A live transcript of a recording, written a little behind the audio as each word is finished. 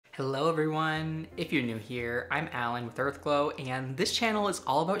Hello everyone! If you're new here, I'm Allen with Earthglow, and this channel is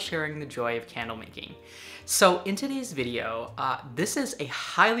all about sharing the joy of candle making. So in today's video, this is a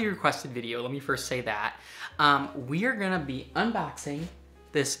highly requested video, let me first say that. We are gonna be unboxing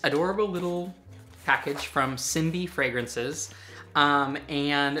this adorable little package from Simbi Fragrances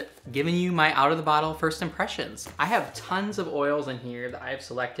and giving you my out of the bottle first impressions. I have tons of oils in here that I have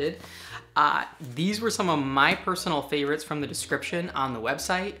selected. These were some of my personal favorites from the description on the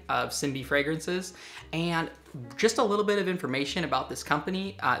website of Simbi Fragrances, and just a little bit of information about this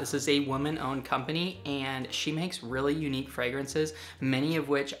company. This is a woman-owned company, and she makes really unique fragrances, many of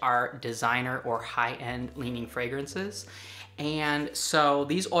which are designer or high-end leaning fragrances. And so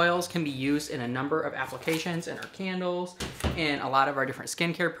these oils can be used in a number of applications in our candles, in a lot of our different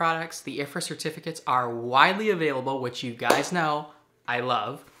skincare products. The IFRA certificates are widely available, which you guys know I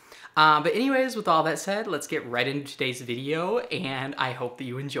love. But anyways, with all that said, let's get right into today's video, and I hope that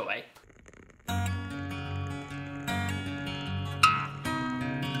you enjoy.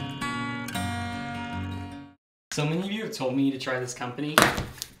 So many of you have told me to try this company,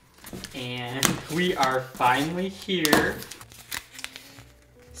 and we are finally here.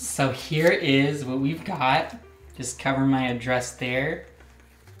 So here is what we've got. Just cover my address there.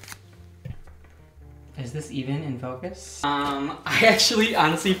 Is this even in focus? I actually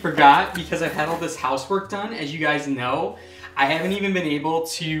honestly forgot because I've had all this housework done. As you guys know, I haven't even been able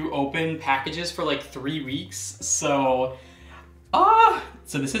to open packages for like 3 weeks. So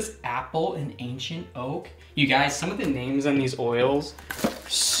this is apple and ancient oak. You guys, some of the names on these oils are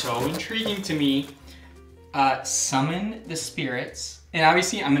so intriguing to me. Summon the spirits. And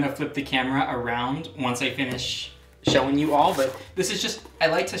obviously I'm gonna flip the camera around once I finish showing you all, but this is just, I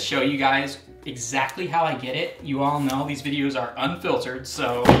like to show you guys exactly how I get it. You all know these videos are unfiltered,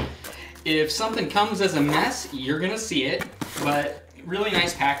 so if something comes as a mess, you're gonna see it, but really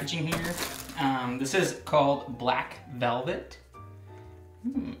nice packaging here. This is called Black Velvet.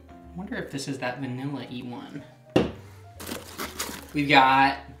 I wonder if this is that vanilla-y one. We've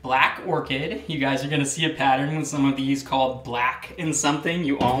got Black Orchid. You guys are gonna see a pattern with some of these called black and something.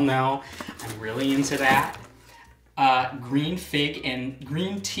 You all know I'm really into that. Green Fig and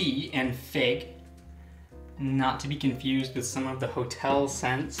Green Tea and Fig. Not to be confused with some of the hotel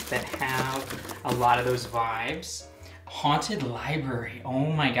scents that have a lot of those vibes. Haunted Library. Oh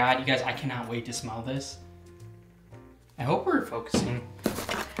my God, you guys, I cannot wait to smell this. I hope we're focusing.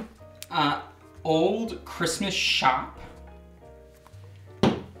 Old Christmas Shop.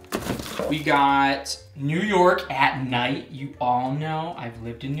 We got New York at Night. You all know I've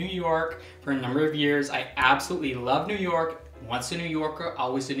lived in New York for a number of years. I absolutely love New York. Once a New Yorker,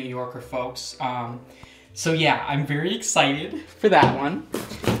 always a New Yorker, folks. So yeah, I'm very excited for that one.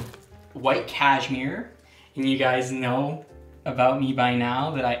 White Cashmere. And you guys know about me by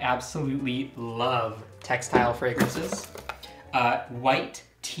now that I absolutely love textile fragrances. White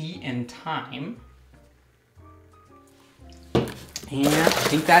Tea and Thyme. And I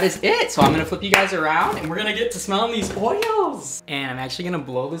think that is it. So I'm gonna flip you guys around and we're gonna get to smelling these oils. And I'm actually gonna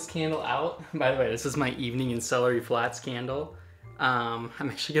blow this candle out. By the way, this is my evening and celery flats candle. I'm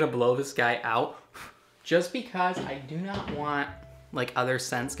actually gonna blow this guy out just because I do not want like other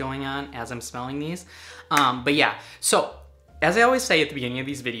scents going on as I'm smelling these. But yeah, so as I always say at the beginning of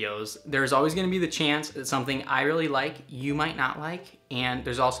these videos, there's always gonna be the chance that something I really like, you might not like. And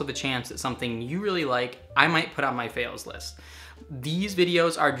there's also the chance that something you really like, I might put on my fails list. These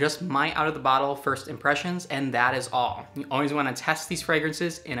videos are just my out of the bottle first impressions, and that is all. You always want to test these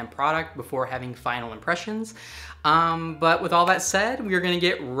fragrances in a product before having final impressions. But with all that said, we are going to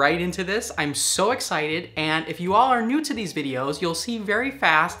get right into this. I'm so excited, and if you all are new to these videos, you'll see very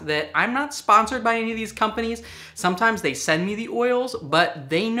fast that I'm not sponsored by any of these companies. Sometimes they send me the oils, but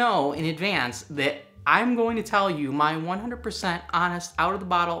they know in advance that I'm going to tell you my 100% honest,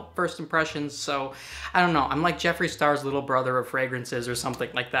 out-of-the-bottle first impressions. So, I don't know, I'm like Jeffree Star's little brother of fragrances or something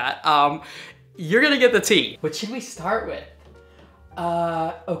like that. You're gonna get the tea. What should we start with?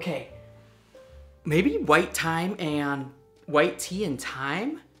 Okay. Maybe white thyme and white tea and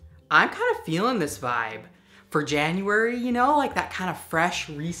thyme? I'm kind of feeling this vibe. For January, you know, like that kind of fresh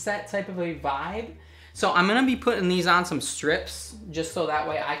reset type of a vibe. So I'm gonna be putting these on some strips just so that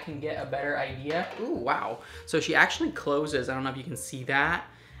way I can get a better idea. Ooh, wow. So she actually closes. I don't know if you can see that.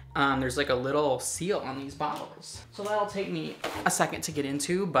 There's like a little seal on these bottles. So that'll take me a second to get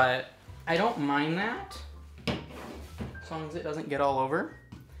into, but I don't mind that as long as it doesn't get all over.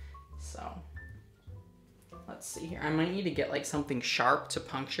 So let's see here. I might need to get like something sharp to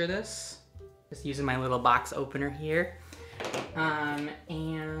puncture this. Just using my little box opener here.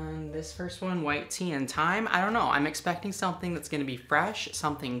 And this first one, white tea and thyme. I don't know, I'm expecting something that's gonna be fresh,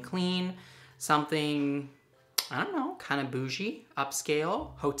 something clean, something, I don't know, kind of bougie,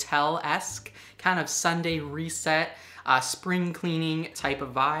 upscale, hotel-esque, kind of Sunday reset, spring cleaning type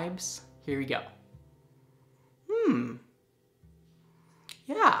of vibes. Here we go.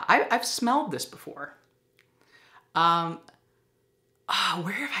 Yeah, I've smelled this before. Where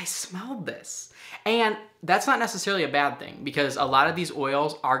have I smelled this? And that's not necessarily a bad thing, because a lot of these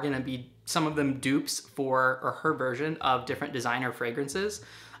oils are gonna be, some of them, dupes for, or her version of different designer fragrances.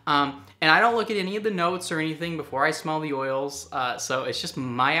 And I don't look at any of the notes or anything before I smell the oils, so it's just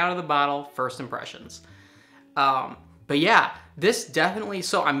my out of the bottle first impressions. But yeah, this definitely,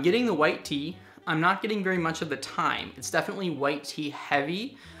 so I'm getting the white tea. I'm not getting very much of the thyme. It's definitely white tea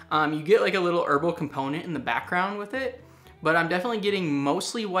heavy. You get like a little herbal component in the background with it, but I'm definitely getting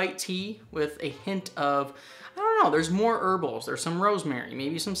mostly white tea with a hint of, I don't know, there's more herbals. There's some rosemary,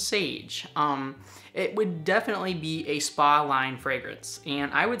 maybe some sage. It would definitely be a spa line fragrance.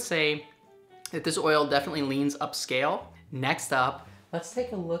 And I would say that this oil definitely leans upscale. Next up, let's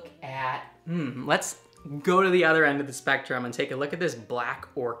take a look at, let's go to the other end of the spectrum and take a look at this Black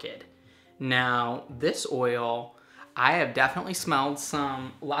Orchid. Now, this oil, I have definitely smelled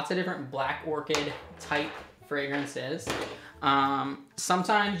lots of different Black Orchid type fragrances.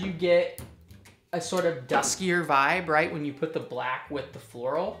 Sometimes you get a sort of duskier vibe, right? When you put the black with the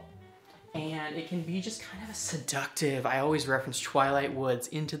floral. And it can be just kind of a seductive, I always reference Twilight Woods,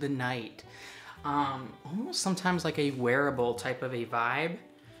 Into the Night. Almost sometimes like a wearable type of a vibe,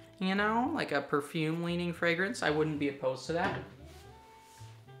 you know? Like a perfume leaning fragrance. I wouldn't be opposed to that.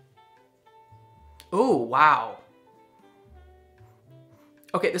 Oh, wow.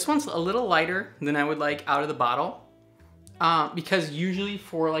 Okay, this one's a little lighter than I would like out of the bottle. Because usually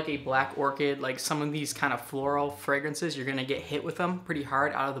for like a Black Orchid, like some of these kind of floral fragrances, you're gonna get hit with them pretty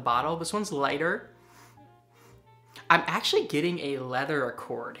hard out of the bottle. This one's lighter. I'm actually getting a leather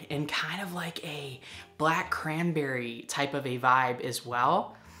accord and kind of like a black cranberry type of a vibe as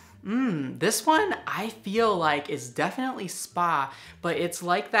well. This one I feel like is definitely spa, but it's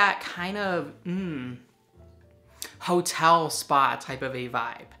like that kind of hotel spa type of a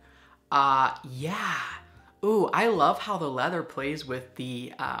vibe. Yeah. Ooh, I love how the leather plays with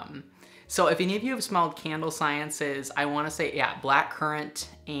the, so if any of you have smelled Candle Sciences, I wanna say, yeah, Blackcurrant,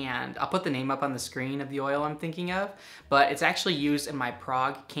 and I'll put the name up on the screen of the oil I'm thinking of, but it's actually used in my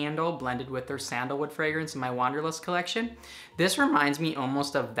Prague candle blended with their sandalwood fragrance in my Wanderlust collection. This reminds me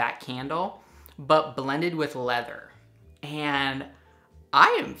almost of that candle, but blended with leather. And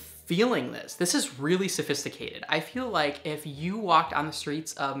I am feeling this. This is really sophisticated. I feel like if you walked on the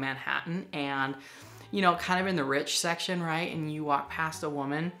streets of Manhattan and, you know, kind of in the rich section, right? And you walk past a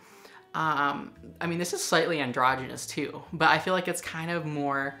woman, I mean, this is slightly androgynous too, but I feel like it's kind of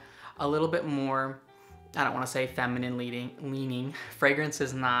more, a little bit more, I don't want to say feminine leaning. Fragrance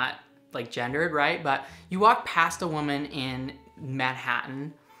is not like gendered, right? But you walk past a woman in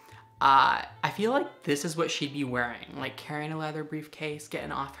Manhattan, I feel like this is what she'd be wearing, like carrying a leather briefcase,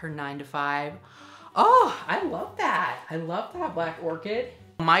 getting off her 9 to 5. Oh, I love that. I love that Black Orchid.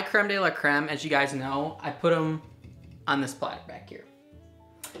 My creme de la creme, as you guys know, I put them on this platter back here.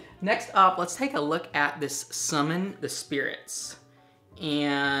 Next up, let's take a look at this Summon the Spirits.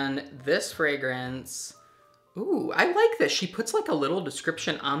 And this fragrance, ooh, I like this. She puts like a little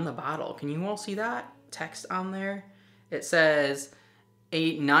description on the bottle. Can you all see that text on there? It says,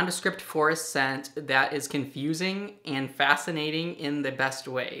 a nondescript forest scent that is confusing and fascinating in the best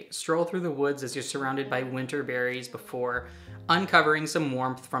way. Stroll through the woods as you're surrounded by winter berries before uncovering some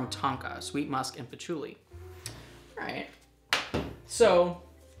warmth from tonka, sweet musk, and patchouli. All right, so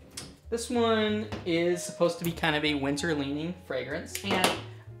this one is supposed to be kind of a winter-leaning fragrance, and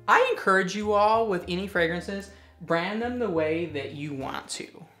I encourage you all with any fragrances, brand them the way that you want to,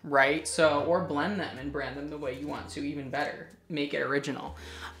 right? So, or blend them and brand them the way you want to, even better. Make it original.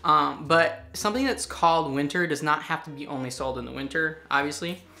 But something that's called winter does not have to be only sold in the winter,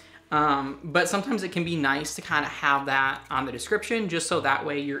 obviously. But sometimes it can be nice to kind of have that on the description, just so that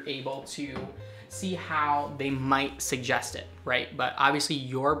way you're able to see how they might suggest it, right? But obviously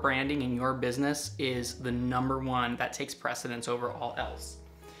your branding and your business is the #1 that takes precedence over all else.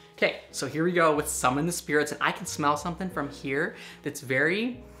 Okay, so here we go with Summon the Spirits, and I can smell something from here that's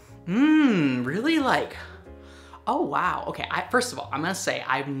very, really like, oh wow. Okay, first of all, I'm gonna say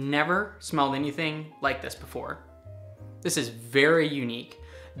I've never smelled anything like this before. This is very unique.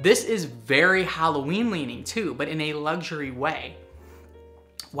 This is very Halloween leaning too, but in a luxury way.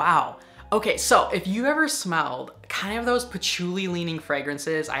 Wow. Okay, so if you ever smelled kind of those patchouli leaning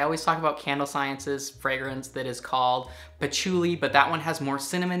fragrances. I always talk about Candle Science's fragrance that is called patchouli, but that one has more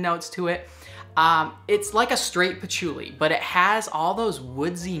cinnamon notes to it. It's like a straight patchouli, but it has all those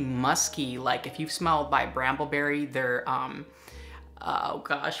woodsy, musky, like if you've smelled by Brambleberry, they're, oh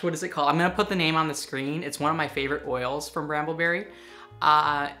gosh, what is it called? I'm gonna put the name on the screen. It's one of my favorite oils from Brambleberry.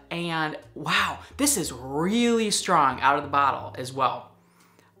 And wow, this is really strong out of the bottle as well.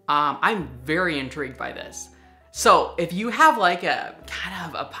 I'm very intrigued by this. So if you have like a kind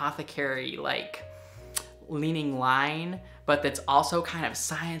of apothecary, like leaning line, but that's also kind of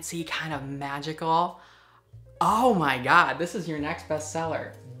sciencey, kind of magical. Oh my God, this is your next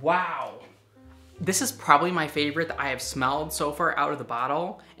bestseller. Wow. This is probably my favorite that I have smelled so far out of the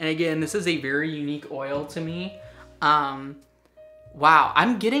bottle. And again, this is a very unique oil to me. Wow,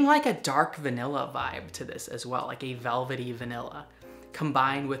 I'm getting like a dark vanilla vibe to this as well, like a velvety vanilla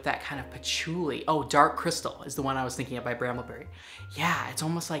combined with that kind of patchouli. Oh, Dark Crystal is the one I was thinking of by Brambleberry. Yeah, it's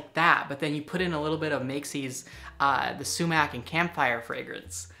almost like that, but then you put in a little bit of Makesy's, the sumac and campfire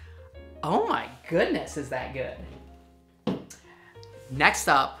fragrance. Oh my goodness, is that good. Next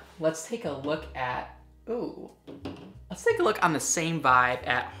up, let's take a look at, let's take a look on the same vibe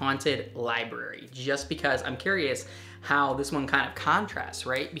at Haunted Library, just because I'm curious how this one kind of contrasts,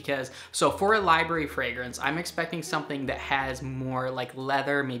 right? Because, so for a library fragrance, I'm expecting something that has more like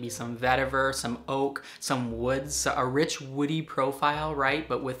leather, maybe some vetiver, some oak, some woods, so a rich woody profile, right?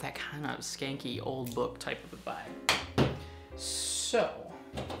 But with that kind of skanky old book type of a vibe. So,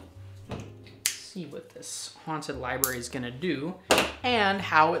 let's see what this Haunted Library is gonna do and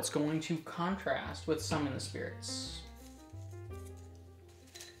how it's going to contrast with Summon the Spirits.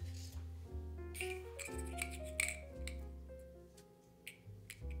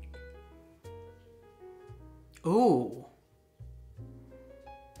 Ooh.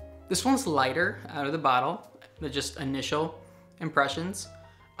 This one's lighter out of the bottle, the just initial impressions.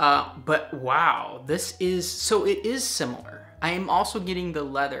 But wow, this is, so it is similar. I am also getting the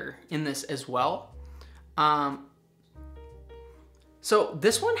leather in this as well. So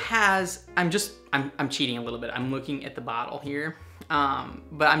this one has, I'm cheating a little bit. I'm looking at the bottle here.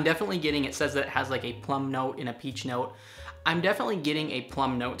 But I'm definitely getting, it says that it has like a plum note and a peach note. I'm definitely getting a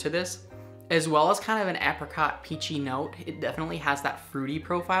plum note to this, as well as kind of an apricot peachy note. It definitely has that fruity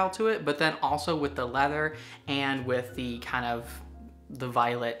profile to it, but then also with the leather and with the kind of the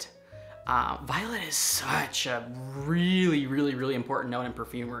violet. Violet is such a really, really, really important note in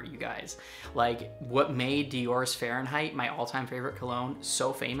perfumery, you guys. Like what made Dior's Fahrenheit, my all-time favorite cologne,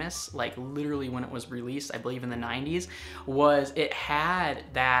 so famous, like literally when it was released, I believe in the 90s, was it had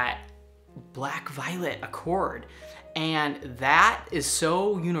that black violet accord. And that is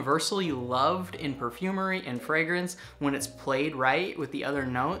so universally loved in perfumery and fragrance when it's played right with the other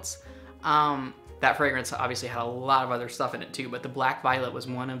notes. That fragrance obviously had a lot of other stuff in it too, but the black violet was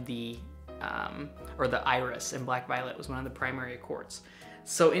one of the, or the iris and black violet was one of the primary accords.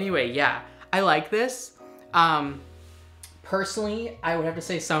 So anyway, yeah, I like this. Personally, I would have to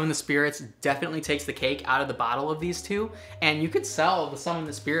say Summon the Spirits definitely takes the cake out of the bottle of these two. And you could sell the Summon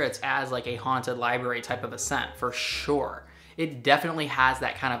the Spirits as like a Haunted Library type of a scent for sure. It definitely has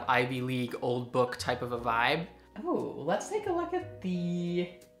that kind of Ivy League old book type of a vibe. Oh, let's take a look at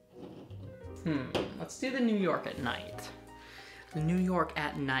the, let's do the New York at Night. The New York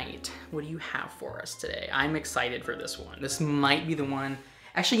at Night. What do you have for us today? I'm excited for this one. This might be the one.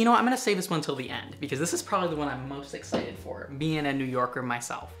 Actually, you know what? I'm gonna save this one till the end because this is probably the one I'm most excited for, being a New Yorker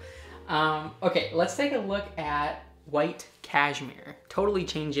myself. Okay, let's take a look at White Cashmere. Totally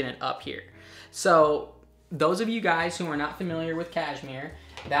changing it up here. So those of you guys who are not familiar with cashmere,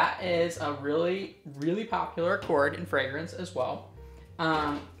 that is a really, really popular accord in fragrance as well.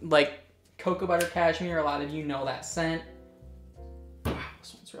 Like cocoa butter cashmere, a lot of you know that scent. Wow,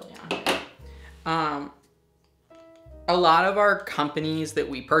 this one's really on. A lot of our companies that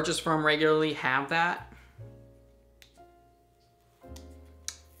we purchase from regularly have that.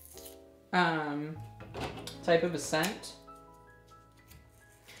 Type of a scent.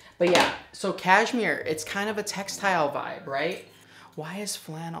 But yeah, so cashmere, it's kind of a textile vibe, right? Why is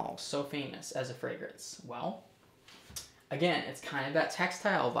flannel so famous as a fragrance? Well, again, it's kind of that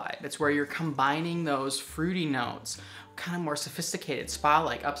textile vibe. It's where you're combining those fruity notes, kind of more sophisticated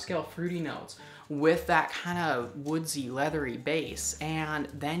spa-like upscale fruity notes with that kind of woodsy, leathery base. And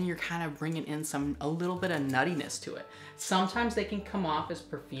then you're kind of bringing in a little bit of nuttiness to it. Sometimes they can come off as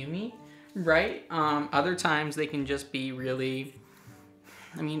perfumey, right? Other times they can just be really,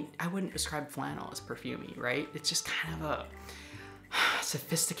 I mean, I wouldn't describe flannel as perfumey, right? It's just kind of a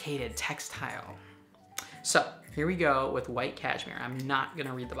sophisticated textile. So here we go with White Cashmere. I'm not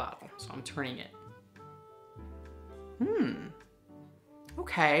gonna read the bottle, so I'm turning it.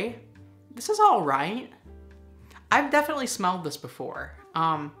 Okay, this is all right. I've definitely smelled this before.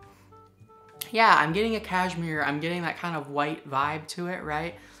 Yeah, I'm getting a cashmere. I'm getting that kind of white vibe to it,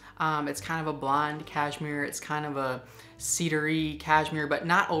 right? It's kind of a blonde cashmere. It's kind of a cedary cashmere, but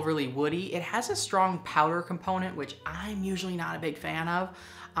not overly woody. It has a strong powder component, which I'm usually not a big fan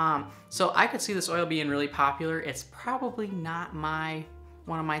of. So I could see this oil being really popular. It's probably not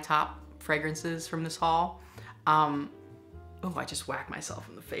one of my top fragrances from this haul. Oh, I just whacked myself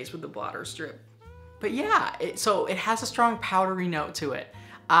in the face with the blotter strip. But yeah, so it has a strong powdery note to it.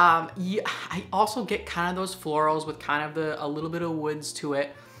 Yeah, I also get kind of those florals with kind of a little bit of woods to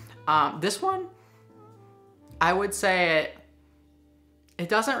it. This one, I would say it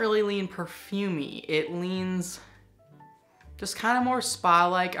doesn't really lean perfumey. It leans just kind of more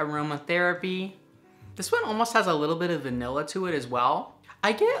spa-like aromatherapy. This one almost has a little bit of vanilla to it as well.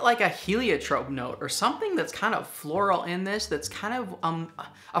 I get like a heliotrope note or something that's kind of floral in this, that's kind of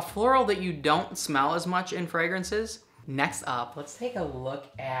a floral that you don't smell as much in fragrances. Next up, let's take a look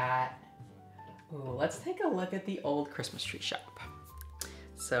at the old Christmas tree shop.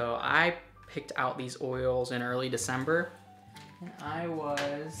 So I picked out these oils in early December and I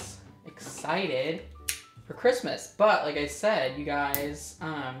was excited for Christmas. But like I said, you guys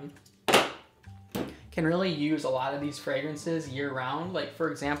can really use a lot of these fragrances year round. Like for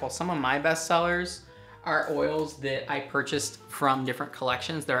example, some of my best sellers are oils that I purchased from different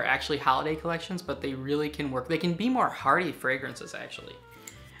collections. They're actually holiday collections, but they really can work. They can be more hearty fragrances actually.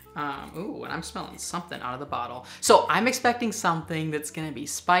 Ooh, and I'm smelling something out of the bottle. So I'm expecting something that's gonna be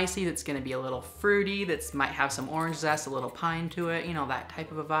spicy, that's gonna be a little fruity, that might have some orange zest, a little pine to it, you know, that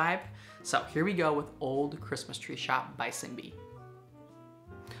type of a vibe. So here we go with Old Christmas Tree Shop by Simbi.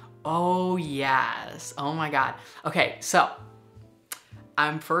 Oh yes, oh my God. Okay, so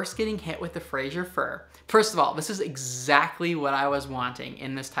I'm first getting hit with the Fraser Fir. First of all, this is exactly what I was wanting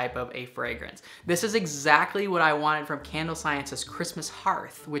in this type of a fragrance. This is exactly what I wanted from Candle Science's Christmas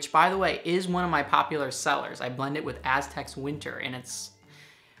Hearth, which by the way, is one of my popular sellers. I blend it with Aztec's Winter and it's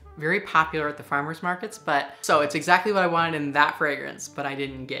very popular at the farmers markets, so it's exactly what I wanted in that fragrance, but I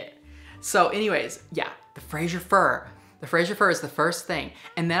didn't get. So anyways, yeah, the Fraser Fir. The Fraser Fir is the first thing.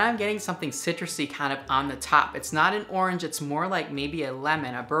 And then I'm getting something citrusy kind of on the top. It's not an orange, it's more like maybe a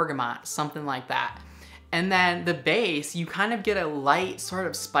lemon, a bergamot, something like that. And then the base, you kind of get a light sort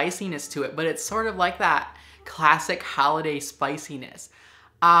of spiciness to it, but it's sort of like that classic holiday spiciness.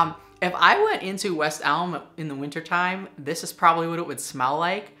 If I went into West Elm in the wintertime, this is probably what it would smell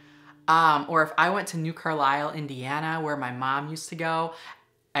like. Or if I went to New Carlisle, Indiana, where my mom used to go,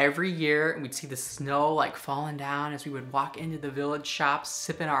 every year we'd see the snow like falling down as we would walk into the village shops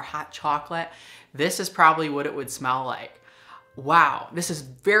sipping our hot chocolate. This is probably what it would smell like. Wow, this is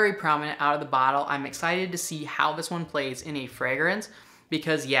very prominent out of the bottle. I'm excited to see how this one plays in a fragrance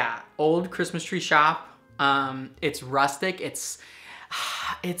because yeah, Old Christmas Tree Shop, it's rustic, it's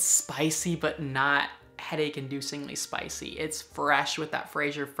spicy but not headache-inducingly spicy. It's fresh with that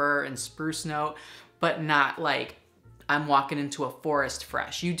Fraser Fir and spruce note, but not like I'm walking into a forest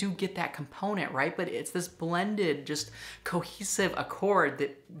fresh. You do get that component, right? But it's this blended, just cohesive accord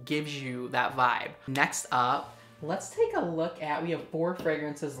that gives you that vibe. Next up, let's take a look at, we have 4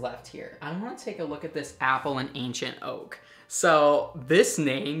 fragrances left here. I want to take a look at this Apple and Ancient Oak. So this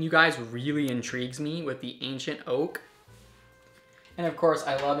name, you guys, really intrigues me with the Ancient Oak. And of course,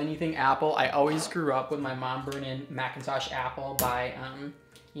 I love anything Apple. I always grew up with my mom burning Macintosh Apple by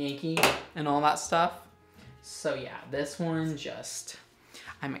Yankee and all that stuff. So yeah, this one just,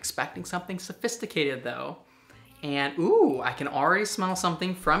 I'm expecting something sophisticated though. And ooh, I can already smell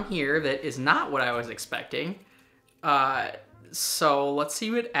something from here that is not what I was expecting. So let's see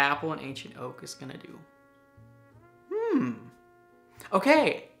what Apple and Ancient Oak is gonna do.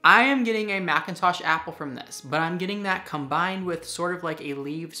 Okay, I am getting a Macintosh Apple from this, but I'm getting that combined with sort of like a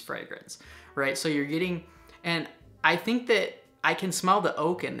leaves fragrance, right? So you're getting, and I think that I can smell the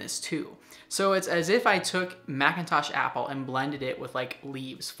oak in this too. So it's as if I took Macintosh Apple and blended it with like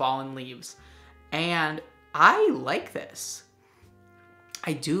leaves, fallen leaves. And I like this.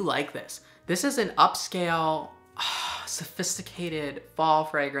 I do like this. This is an upscale, sophisticated fall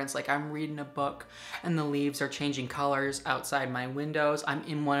fragrance. Like I'm reading a book and the leaves are changing colors outside my windows. I'm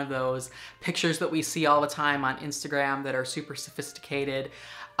in one of those pictures that we see all the time on Instagram that are super sophisticated.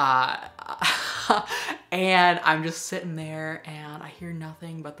 And I'm just sitting there and I hear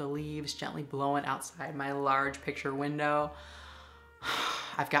nothing but the leaves gently blowing outside my large picture window.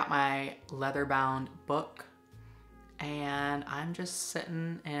 I've got my leather-bound book and I'm just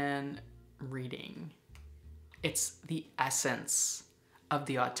sitting and reading. It's the essence of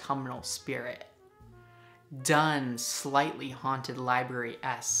the autumnal spirit. dun, slightly haunted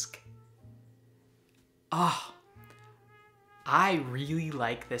library-esque. Oh, I really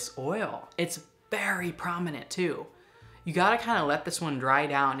like this oil. It's very prominent too. You gotta kind of let this one dry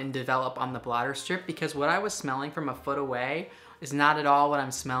down and develop on the blotter strip, because what I was smelling from a foot away is not at all what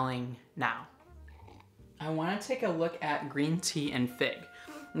I'm smelling now. I want to take a look at green tea and fig.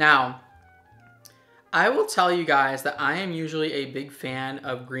 Now, I will tell you guys that I am usually a big fan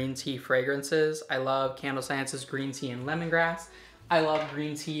of green tea fragrances. I love Candle Science's green tea and lemongrass. I love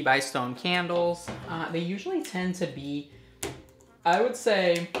green tea by Stone Candles. They usually tend to be, I would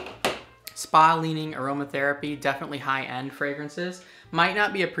say, spa-leaning aromatherapy, definitely high-end fragrances. Might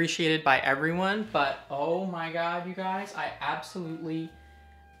not be appreciated by everyone, but oh my God, you guys,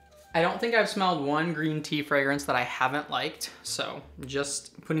 I don't think I've smelled one green tea fragrance that I haven't liked, so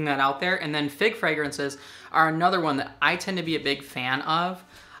just putting that out there. And then fig fragrances are another one that I tend to be a big fan of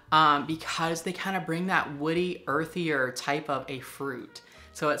because they kind of bring that woody, earthier type of a fruit.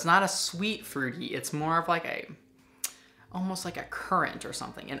 So it's not a sweet fruity, it's more of like almost like a currant or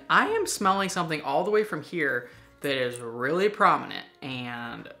something. And I am smelling something all the way from here that is really prominent,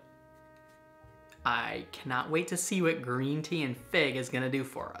 and I cannot wait to see what green tea and fig is gonna do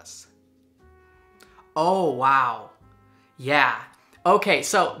for us. Oh, wow. Yeah. Okay,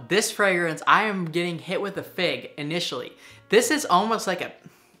 so this fragrance, I am getting hit with a fig initially. This is almost like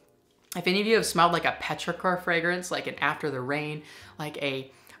if any of you have smelled like a petrichor fragrance, like an After the Rain,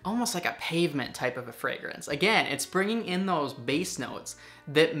 like almost like a pavement type of a fragrance. Again, it's bringing in those base notes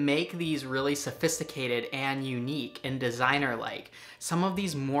that make these really sophisticated and unique and designer-like. Some of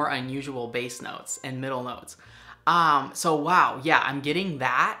these more unusual base notes and middle notes. So wow, yeah, I'm getting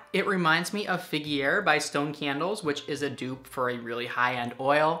that. It reminds me of Figuier by Stone Candles, which is a dupe for a really high-end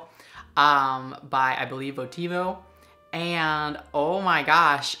oil by, I believe, OOTB. And oh my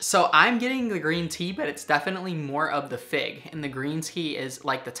gosh, so I'm getting the green tea, but it's definitely more of the fig. And the green tea is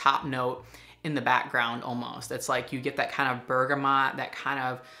like the top note in the background almost. It's like you get that kind of bergamot, that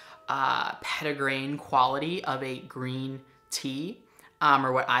kind of petitgrain quality of a green tea,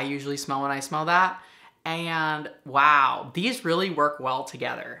 or what I usually smell when I smell that. And wow, these really work well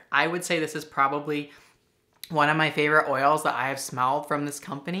together. I would say this is probably one of my favorite oils that I have smelled from this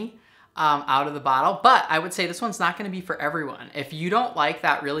company. Out of the bottle, but I would say this one's not going to be for everyone. If you don't like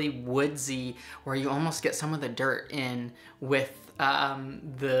that really woodsy, where you almost get some of the dirt in with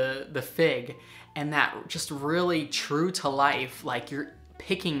the fig, and that just really true to life, like you're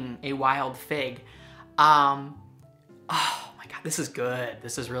picking a wild fig. Oh my God, this is good.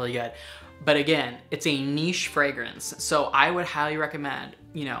 This is really good. But again, it's a niche fragrance. So I would highly recommend,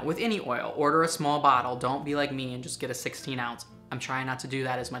 you know, with any oil, order a small bottle. Don't be like me and just get a 16 ounce. I'm trying not to do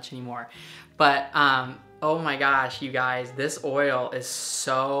that as much anymore. But oh my gosh, you guys, this oil is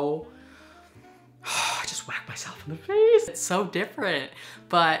so, I just whacked myself in the face. It's so different.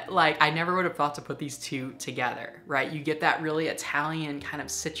 But like, I never would have thought to put these two together, right? You get that really Italian kind of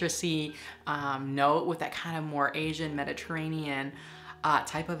citrusy note with that kind of more Asian Mediterranean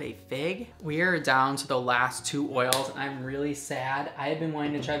type of a fig. We are down to the last two oils, and I'm really sad. I have been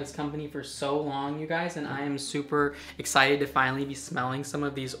wanting to try this company for so long, you guys, and I am super excited to finally be smelling some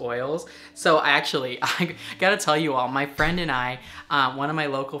of these oils. So I gotta tell you all, my friend and I, one of my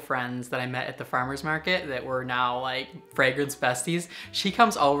local friends that I met at the farmer's market that we're now like fragrance besties, she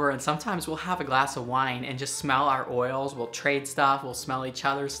comes over and sometimes we'll have a glass of wine and just smell our oils. We'll trade stuff, we'll smell each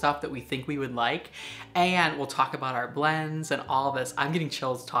other's stuff that we think we would like, and we'll talk about our blends and all this. I'm getting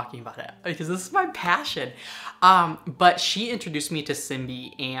chills talking about it because this is my passion. But she introduced me to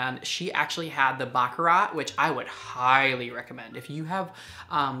Simbi, and she actually had the Baccarat, which I would highly recommend. If you have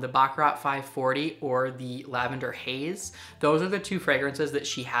the Baccarat 540 or the Lavender Haze, those are the two fragrances that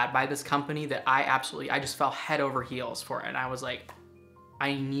she had by this company that I just fell head over heels for it. And I was like,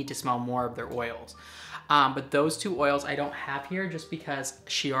 I need to smell more of their oils. But those two oils I don't have here just because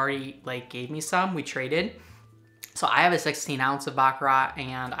she already like gave me some, we traded. So I have a 16 ounce of Baccarat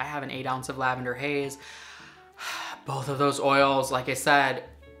and I have an 8 ounce of Lavender Haze. Both of those oils, like I said,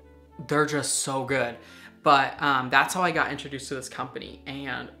 they're just so good. But that's how I got introduced to this company,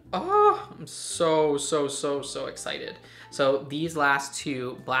 and oh, I'm so excited. So these last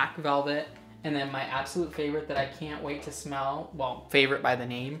two, Black Velvet, and then my absolute favorite that I can't wait to smell, well, favorite by the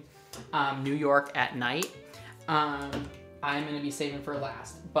name, New York at Night. I'm gonna be saving for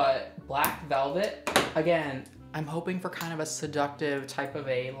last. But Black Velvet, again, I'm hoping for kind of a seductive type of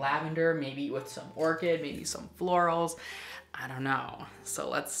a lavender, maybe with some orchid, maybe some florals. I don't know. So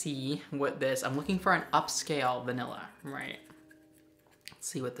let's see what this, I'm looking for an upscale vanilla, right? Let's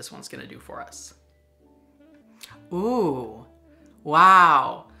see what this one's gonna do for us. Ooh,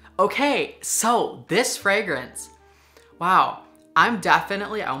 wow. Okay, so this fragrance, wow, I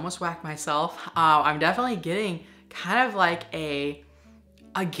almost whacked myself. I'm definitely getting kind of like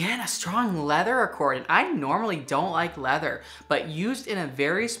again, a strong leather accord. And I normally don't like leather, but used in a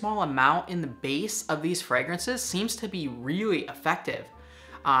very small amount in the base of these fragrances seems to be really effective.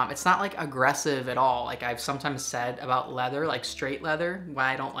 It's not like aggressive at all. Like I've sometimes said about leather, like straight leather,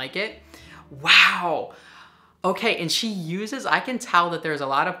 why I don't like it. Wow. Okay, and I can tell that there's a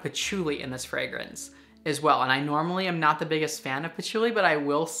lot of patchouli in this fragrance as well. And I normally am not the biggest fan of patchouli, but I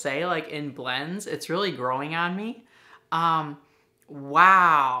will say like in blends, it's really growing on me.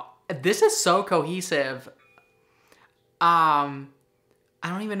 Wow, this is so cohesive. I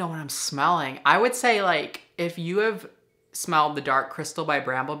don't even know what I'm smelling. I would say like if you have smelled the Dark Crystal by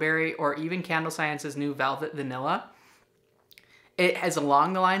Brambleberry or even Candle Science's new Velvet Vanilla, it is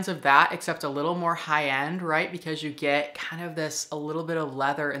along the lines of that, except a little more high end, right? Because you get kind of a little bit of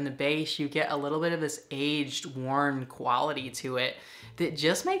leather in the base. You get a little bit of this aged, worn quality to it that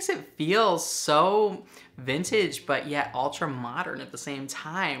just makes it feel so vintage, but yet ultra modern at the same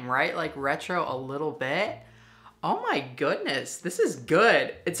time, right? Like retro a little bit. Oh my goodness, this is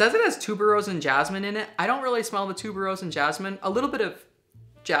good. It says it has tuberose and jasmine in it. I don't really smell the tuberose and jasmine. A little bit of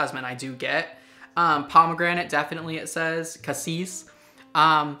jasmine I do get. Pomegranate, definitely it says. Cassis.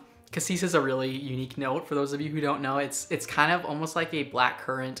 Cassis is a really unique note for those of you who don't know. It's kind of almost like a black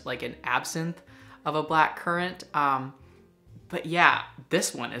currant, like an absinthe of a black currant. But yeah,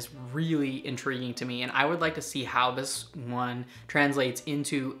 this one is really intriguing to me, and I would like to see how this one translates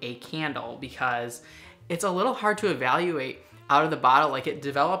into a candle because it's a little hard to evaluate out of the bottle. Like it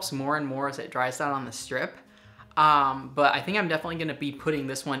develops more and more as it dries down on the strip. But I think I'm definitely gonna be putting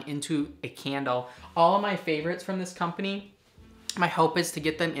this one into a candle. All of my favorites from this company, my hope is to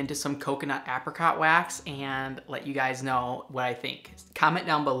get them into some coconut apricot wax and let you guys know what I think. Comment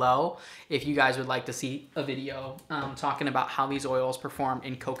down below if you guys would like to see a video talking about how these oils perform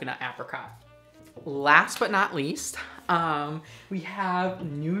in coconut apricot. Last but not least, we have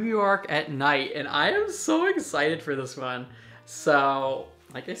New York at Night, and I am so excited for this one. So,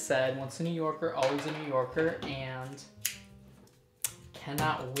 like I said, once a New Yorker, always a New Yorker, and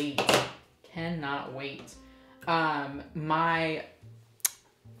cannot wait. Cannot wait. My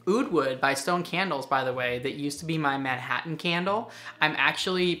Oud Wood by Stone Candles, by the way, that used to be my Manhattan candle, I'm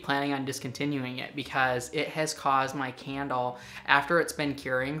actually planning on discontinuing it because it has caused my candle, after it's been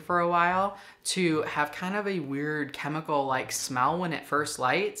curing for a while, to have kind of a weird chemical like smell when it first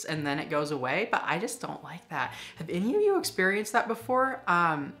lights and then it goes away, but I just don't like that. Have any of you experienced that before?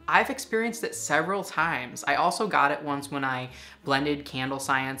 I've experienced it several times. I also got it once when I blended Candle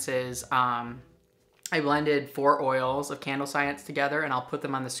Science's I blended 4 oils of Candle Science together and I'll put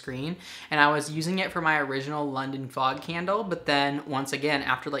them on the screen. And I was using it for my original London Fog candle, but then once again,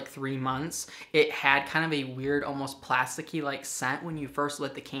 after like 3 months, it had kind of a weird, almost plasticky like scent when you first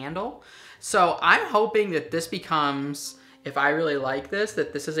lit the candle. So I'm hoping that this becomes, if I really like this,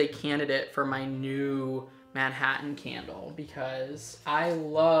 that this is a candidate for my new Manhattan candle because I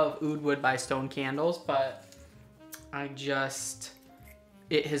love Oud Wood by Stone Candles, but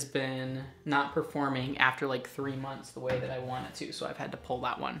it has been not performing after like 3 months the way that I want it to, so I've had to pull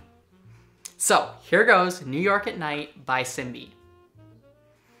that one. So here goes New York at Night by Simbi.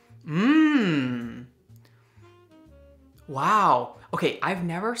 Wow. Okay, I've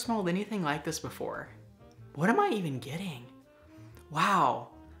never smelled anything like this before. What am I even getting? Wow.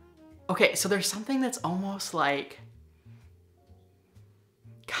 Okay, so there's something that's almost like,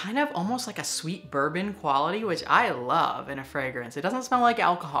 kind of almost like a sweet bourbon quality, which I love in a fragrance. It doesn't smell like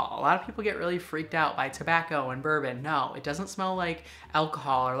alcohol. A lot of people get really freaked out by tobacco and bourbon. No, it doesn't smell like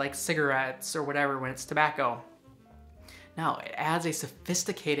alcohol or like cigarettes or whatever when it's tobacco. No, it adds a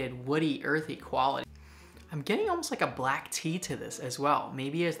sophisticated, woody, earthy quality. I'm getting almost like a black tea to this as well,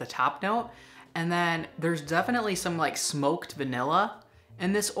 maybe as the top note. And then there's definitely some like smoked vanilla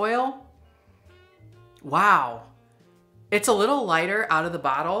in this oil. Wow. It's a little lighter out of the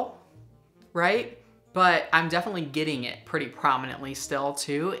bottle, right? But I'm definitely getting it pretty prominently still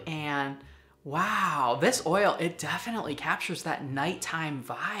too. And wow, this oil, it definitely captures that nighttime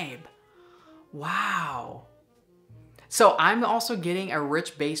vibe. Wow. So I'm also getting a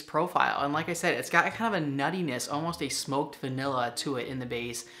rich base profile. And like I said, it's got a kind of a nuttiness, almost a smoked vanilla to it in the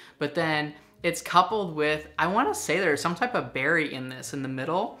base. But then it's coupled with, I want to say there's some type of berry in this in the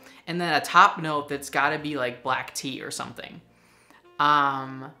middle, and then a top note that's got to be like black tea or something.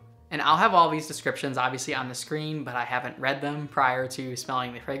 And I'll have all these descriptions obviously on the screen, but I haven't read them prior to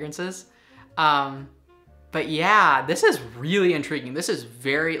smelling the fragrances. But yeah, this is really intriguing. This is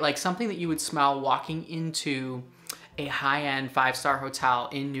very like something that you would smell walking into a high-end 5-star hotel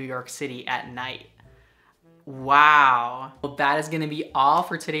in New York City at night. Wow. Well, that is gonna be all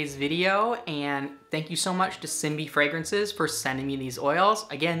for today's video, and thank you so much to Simbi Fragrances for sending me these oils.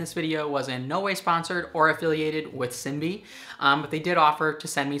 Again, this video was in no way sponsored or affiliated with Simbi, but they did offer to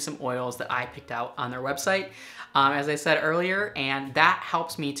send me some oils that I picked out on their website, as I said earlier, and that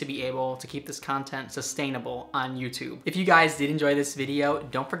helps me to be able to keep this content sustainable on YouTube. If you guys did enjoy this video,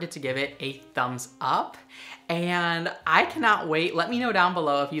 don't forget to give it a thumbs up. And I cannot wait. Let me know down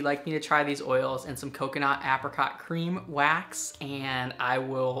below if you'd like me to try these oils and some coconut apricot cream wax, and I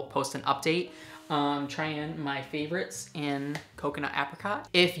will post an update trying my favorites in coconut apricot.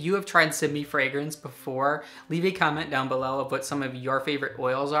 If you have tried Simbi fragrance before, leave a comment down below of what some of your favorite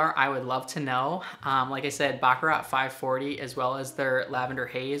oils are. I would love to know. Like I said, Baccarat 540 as well as their Lavender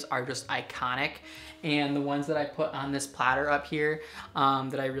Haze are just iconic. And the ones that I put on this platter up here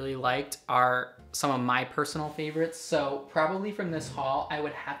that I really liked are some of my personal favorites. So probably from this haul, I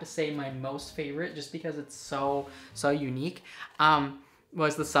would have to say my most favorite, just because it's so unique,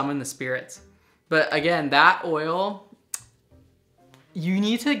 was the Summon the Spirits. But again, that oil, you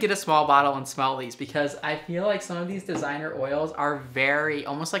need to get a small bottle and smell these, because I feel like some of these designer oils are very,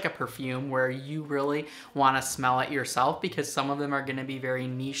 almost like a perfume, where you really want to smell it yourself, because some of them are going to be very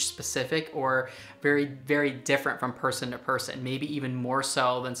niche specific or very, very different from person to person, maybe even more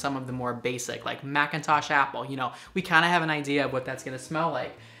so than some of the more basic, like Macintosh Apple. You know, we kind of have an idea of what that's going to smell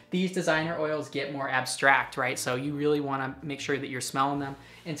like. These designer oils get more abstract, right? So you really want to make sure that you're smelling them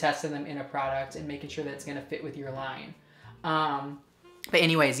and testing them in a product and making sure that it's going to fit with your line. But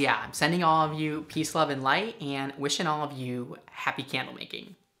anyways, yeah, I'm sending all of you peace, love, and light, and wishing all of you happy candle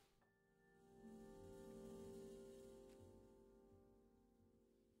making.